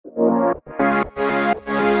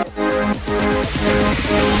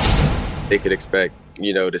they could expect,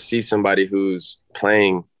 to see somebody who's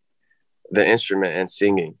playing the instrument and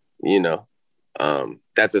singing,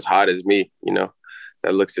 that's as hot as me,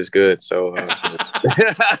 that looks as good. So, and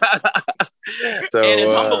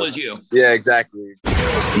as humble as you. Yeah, exactly. The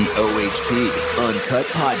OHP Uncut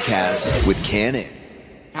Podcast with Cannon.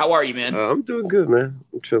 How are you, man? I'm doing good, man.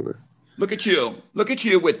 I'm chilling. Look at you. Look at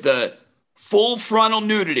you with the full frontal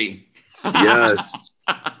nudity. Yes.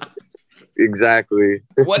 Exactly.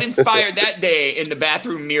 What inspired that day in the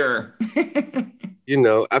bathroom mirror?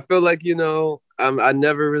 I feel like, I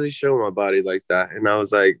never really show my body like that. And I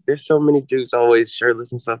was like, there's so many dudes always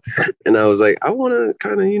shirtless and stuff. And I was like, I want to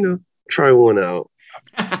kind of, try one out.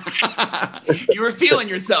 You were feeling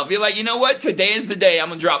yourself. You're like, you know what? Today is the day I'm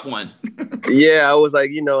going to drop one. Yeah, I was like,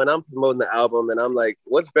 and I'm promoting the album. And I'm like,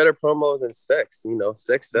 what's better promo than sex?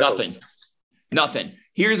 Sex sells. Nothing.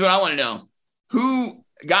 Here's what I want to know. Who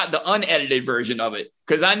got the unedited version of it?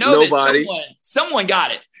 Because I know Nobody. that someone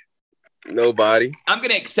got it. Nobody. I'm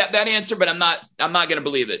going to accept that answer, but I'm not going to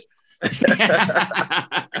believe it.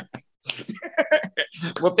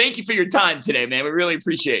 Well, thank you for your time today, man. We really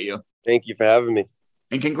appreciate you. Thank you for having me.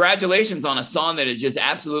 And congratulations on a song that is just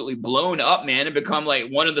absolutely blown up, man, and become like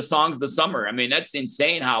one of the songs of the summer. I mean, that's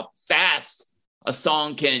insane how fast a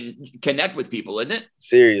song can connect with people, isn't it?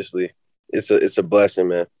 Seriously. It's a blessing,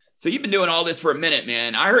 man. So you've been doing all this for a minute,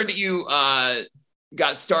 man. I heard that you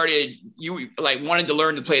got started, you like wanted to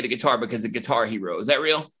learn to play the guitar because of Guitar Hero. Is that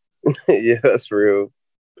real? Yeah, that's real.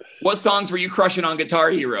 What songs were you crushing on Guitar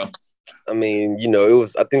Hero? I mean,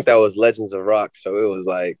 I think that was Legends of Rock. So it was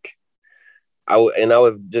like, I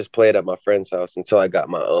would just play it at my friend's house until I got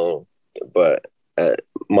my own. But at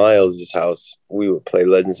Miles' house, we would play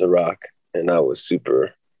Legends of Rock, and I was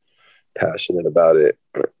super passionate about it.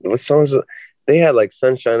 But what songs? They had like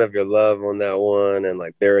Sunshine of Your Love on that one, and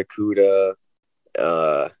like Barracuda,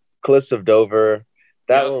 Cliffs of Dover.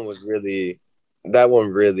 That one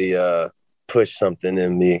really pushed something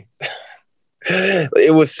in me.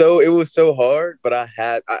 It was so hard, but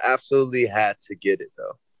I absolutely had to get it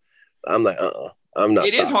though. I'm like, I'm not.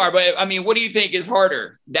 It is hard, but I mean, what do you think is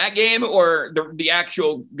harder, that game or the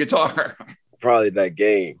actual guitar? Probably that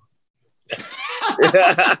game.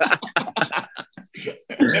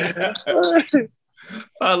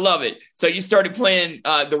 I love it. So you started playing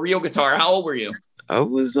the real guitar. How old were you? I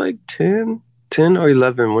was like 10 or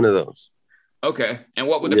 11, one of those. Okay. And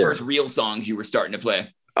what were the first real songs you were starting to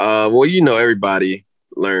play? Well, everybody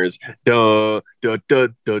learns duh, duh, duh,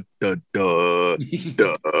 duh, duh, duh,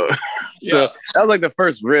 duh. So that was like the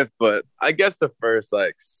first riff, but I guess the first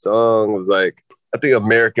like song was like, I think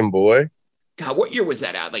American Boy. God, what year was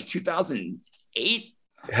that out? Like 2008?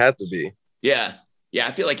 It had to be. Yeah. Yeah.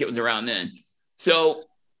 I feel like it was around then. So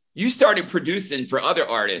you started producing for other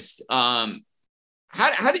artists. How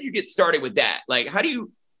did you get started with that? Like, how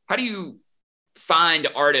do you find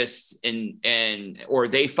artists or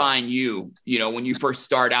they find you, when you first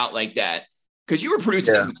start out like that? Because you were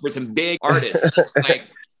producing for some big artists. Like,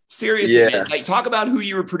 seriously, man, like talk about who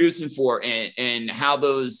you were producing for and how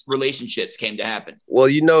those relationships came to happen. Well,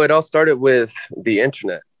 it all started with the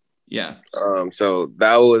internet. Yeah. So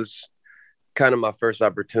that was kind of my first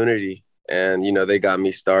opportunity, and they got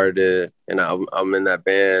me started, and I'm in that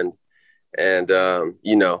band, and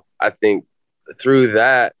I think through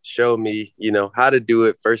that showed me how to do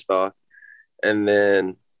it first off, and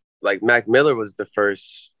then like Mac Miller was the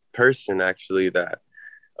first person actually that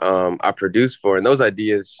I produced for, and those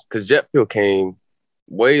ideas, because Jet Fuel came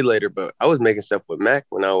way later, but I was making stuff with Mac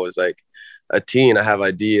when I was like a teen. I have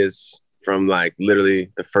ideas from like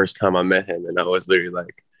literally the first time I met him, and I was literally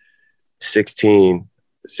like 16.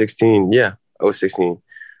 Yeah, I was 16.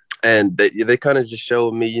 And they kind of just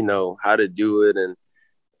showed me, how to do it. And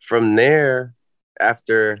from there,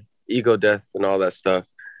 after Ego Death and all that stuff,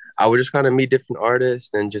 I would just kind of meet different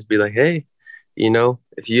artists and just be like, hey,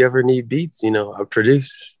 if you ever need beats, I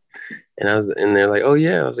produce. And they're like, oh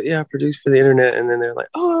yeah. I was like, yeah, I produce for the internet. And then they're like,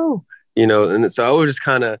 oh, and so I was just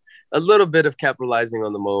kind of a little bit of capitalizing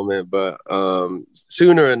on the moment, but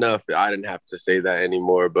sooner enough, I didn't have to say that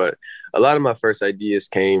anymore. But a lot of my first ideas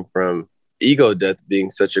came from Ego Death being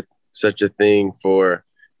such a thing for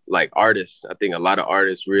like artists. I think a lot of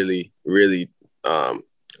artists really, really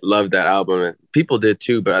loved that album, and people did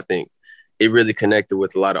too. But I think it really connected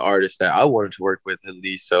with a lot of artists that I wanted to work with at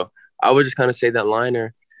least. So I would just kind of say that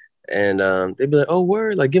liner, and they'd be like, "Oh,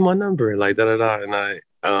 word! Like, get my number!" Like da da da,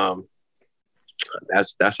 and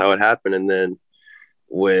that's how it happened. And then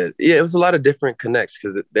it was a lot of different connects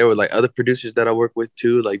because there were like other producers that I worked with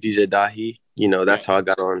too, like DJ Dahi. That's how I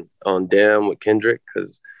got on Damn with Kendrick,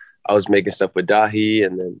 because I was making stuff with Dahi,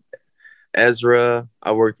 and then Ezra,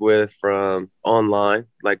 I worked with from online.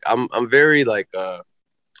 Like I'm very like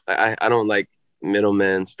I don't like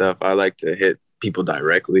middleman stuff. I like to hit people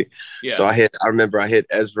directly. So Yeah. I remember I hit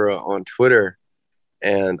Ezra on Twitter,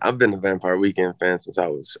 and I've been a Vampire Weekend fan since I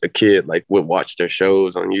was a kid. Like would watch their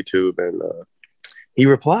shows on YouTube, and he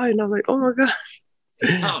replied, and I was like, oh my god.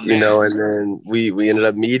 Oh You man. know, and then we ended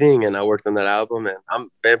up meeting, and I worked on that album, and I'm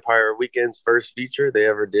Vampire Weekend's first feature they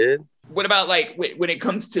ever did. What about like when it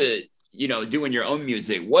comes to, you know, doing your own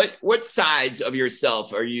music? What sides of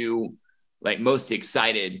yourself are you like most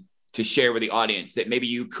excited to share with the audience that maybe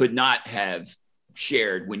you could not have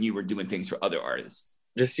shared when you were doing things for other artists?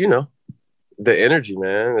 Just, you know, the energy,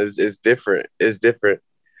 man, is different. It's different.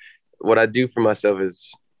 What I do for myself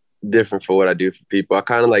is different for what I do for people. I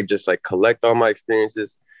kind of like just like collect all my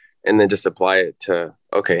experiences and then just apply it to,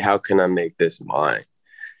 okay, how can I make this mine?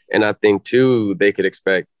 And I think too, they could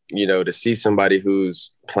expect, you know, to see somebody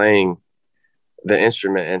who's playing the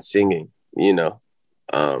instrument and singing, you know,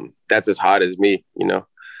 that's as hot as me, you know,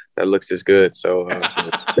 that looks as good. So, And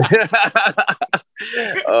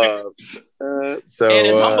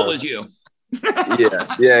as humble as you.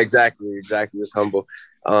 yeah, exactly. It's humble.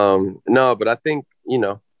 No, but I think, you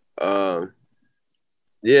know,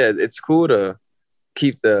 yeah, it's cool to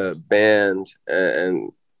keep the band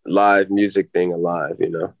and live music thing alive, you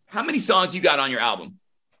know. How many songs you got on your album?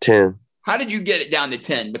 10. How did you get it down to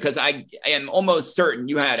 10? Because I am almost certain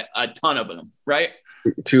you had a ton of them, right?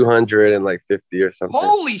 250 or something.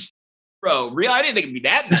 Holy bro, real? I didn't think it'd be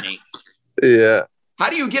that many. Yeah. How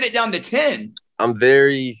do you get it down to 10? I'm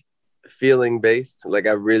very feeling based. Like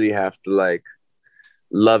I really have to like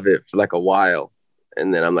love it for like a while.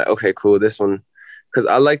 And then I'm like, okay, cool, this one. Because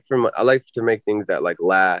I like to make things that like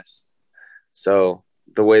last. So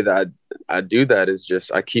the way that I do that is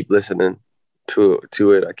just I keep listening to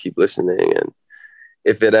it. I keep listening, and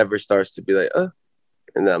if it ever starts to be like,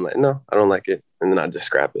 and then I'm like, no, I don't like it, and then I just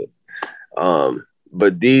scrap it.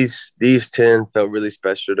 But these 10 felt really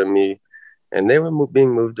special to me, and they were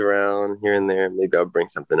being moved around here and there. Maybe I'll bring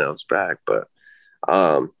something else back, but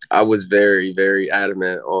I was very, very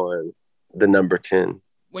adamant on the number 10.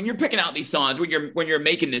 When you're picking out these songs, when you're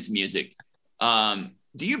making this music,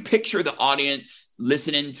 do you picture the audience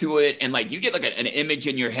listening to it and like you get like an image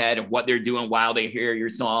in your head of what they're doing while they hear your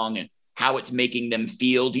song and how it's making them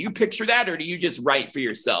feel? Do you picture that, or do you just write for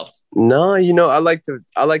yourself? No, you know, I like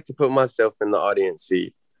to put myself in the audience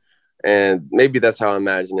seat, and maybe that's how I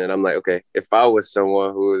imagine it. I'm like, okay, if I was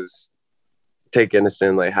someone who was taking this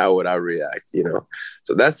in, like, how would I react? You know,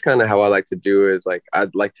 so that's kind of how I like to do it. Is like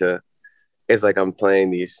I'd like to. It's like I'm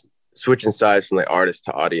playing these switching sides from like artist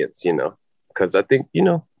to audience, you know, because I think, you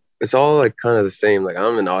know, it's all like kind of the same. Like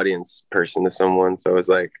I'm an audience person to someone. So it's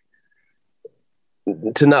like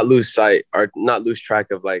to not lose sight or not lose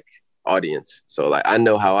track of like audience. So like I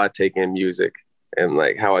know how I take in music and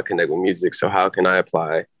like how I connect with music. So how can I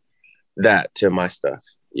apply that to my stuff,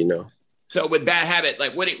 you know? So with Bad Habit,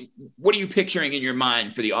 like what are you picturing in your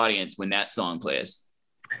mind for the audience when that song plays?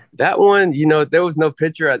 That one, you know, there was no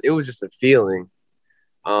picture. It was just a feeling.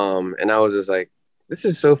 And I was just like, this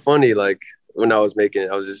is so funny. Like when I was making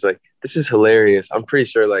it, I was just like, this is hilarious. I'm pretty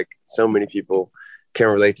sure like so many people can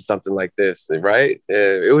relate to something like this, right?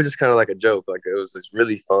 And it was just kind of like a joke. Like it was just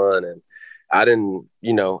really fun. And I didn't,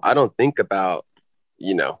 you know, I don't think about,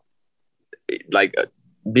 you know, like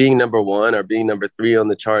being number one or being number 3 on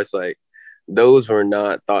the charts. Like those were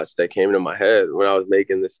not thoughts that came into my head when I was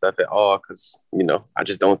making this stuff at all. Cause, you know, I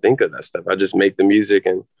just don't think of that stuff. I just make the music.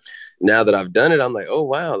 And now that I've done it, I'm like, oh,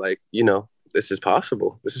 wow. Like, you know, this is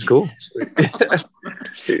possible. This is cool.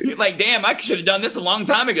 You're like, damn, I should have done this a long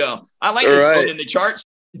time ago. I like this right. In the charts.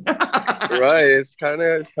 Right. It's kind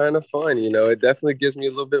of fun. You know, it definitely gives me a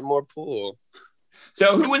little bit more pull.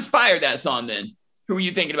 So who inspired that song then? Who were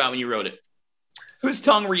you thinking about when you wrote it? Whose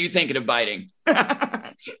tongue were you thinking of biting?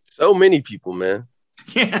 So many people, man.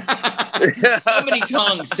 Yeah. So many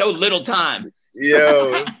tongues, so little time.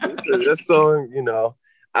 Yo, that song, you know,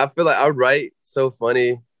 I feel like I write so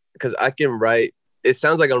funny because I can write. It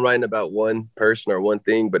sounds like I'm writing about one person or one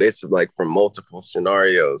thing, but it's like from multiple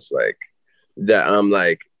scenarios, like that I'm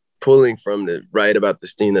like pulling from to write about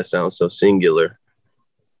this thing that sounds so singular.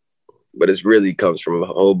 But it really comes from a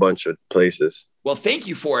whole bunch of places. Well, thank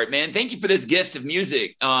you for it, man. Thank you for this gift of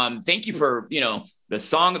music. Thank you for, you know, the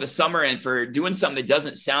song of the summer and for doing something that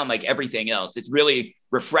doesn't sound like everything else. It's really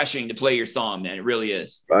refreshing to play your song, man. It really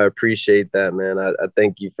is. I appreciate that, man. I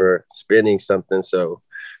thank you for spinning something so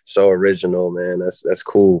original, man. That's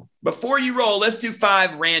cool. Before you roll, let's do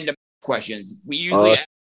 5 random questions. We usually ask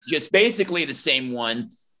just basically the same one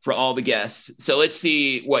for all the guests. So let's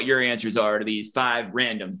see what your answers are to these 5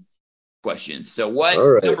 random. questions. So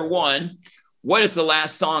what, number one, what is the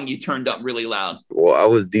last song you turned up really loud? Well, I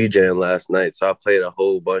was DJing last night, so I played a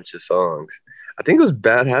whole bunch of songs. I think it was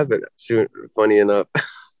Bad Habit, funny enough.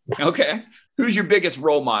 Okay. Who's your biggest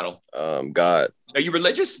role model? God. Are you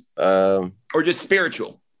religious? Or just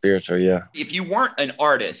spiritual? Spiritual, yeah. If you weren't an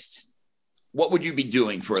artist, what would you be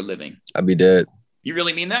doing for a living? I'd be dead. You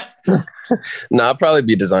really mean that? No, I'd probably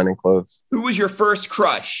be designing clothes. Who was your first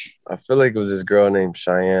crush? I feel like it was this girl named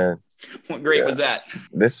Cheyenne. What grade was that?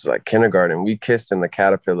 This was like kindergarten. We kissed in the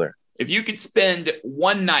Caterpillar. If you could spend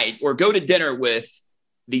one night or go to dinner with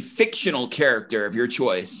the fictional character of your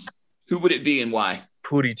choice, who would it be and why?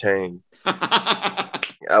 Pootie Tang.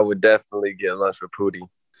 I would definitely get lunch with Pootie.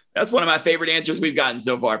 That's one of my favorite answers we've gotten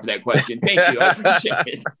so far for that question. Thank you. I appreciate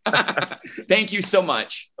it. Thank you so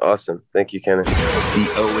much. Awesome. Thank you, Kenneth. The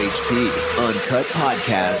OHP Uncut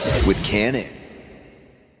Podcast with Cannon.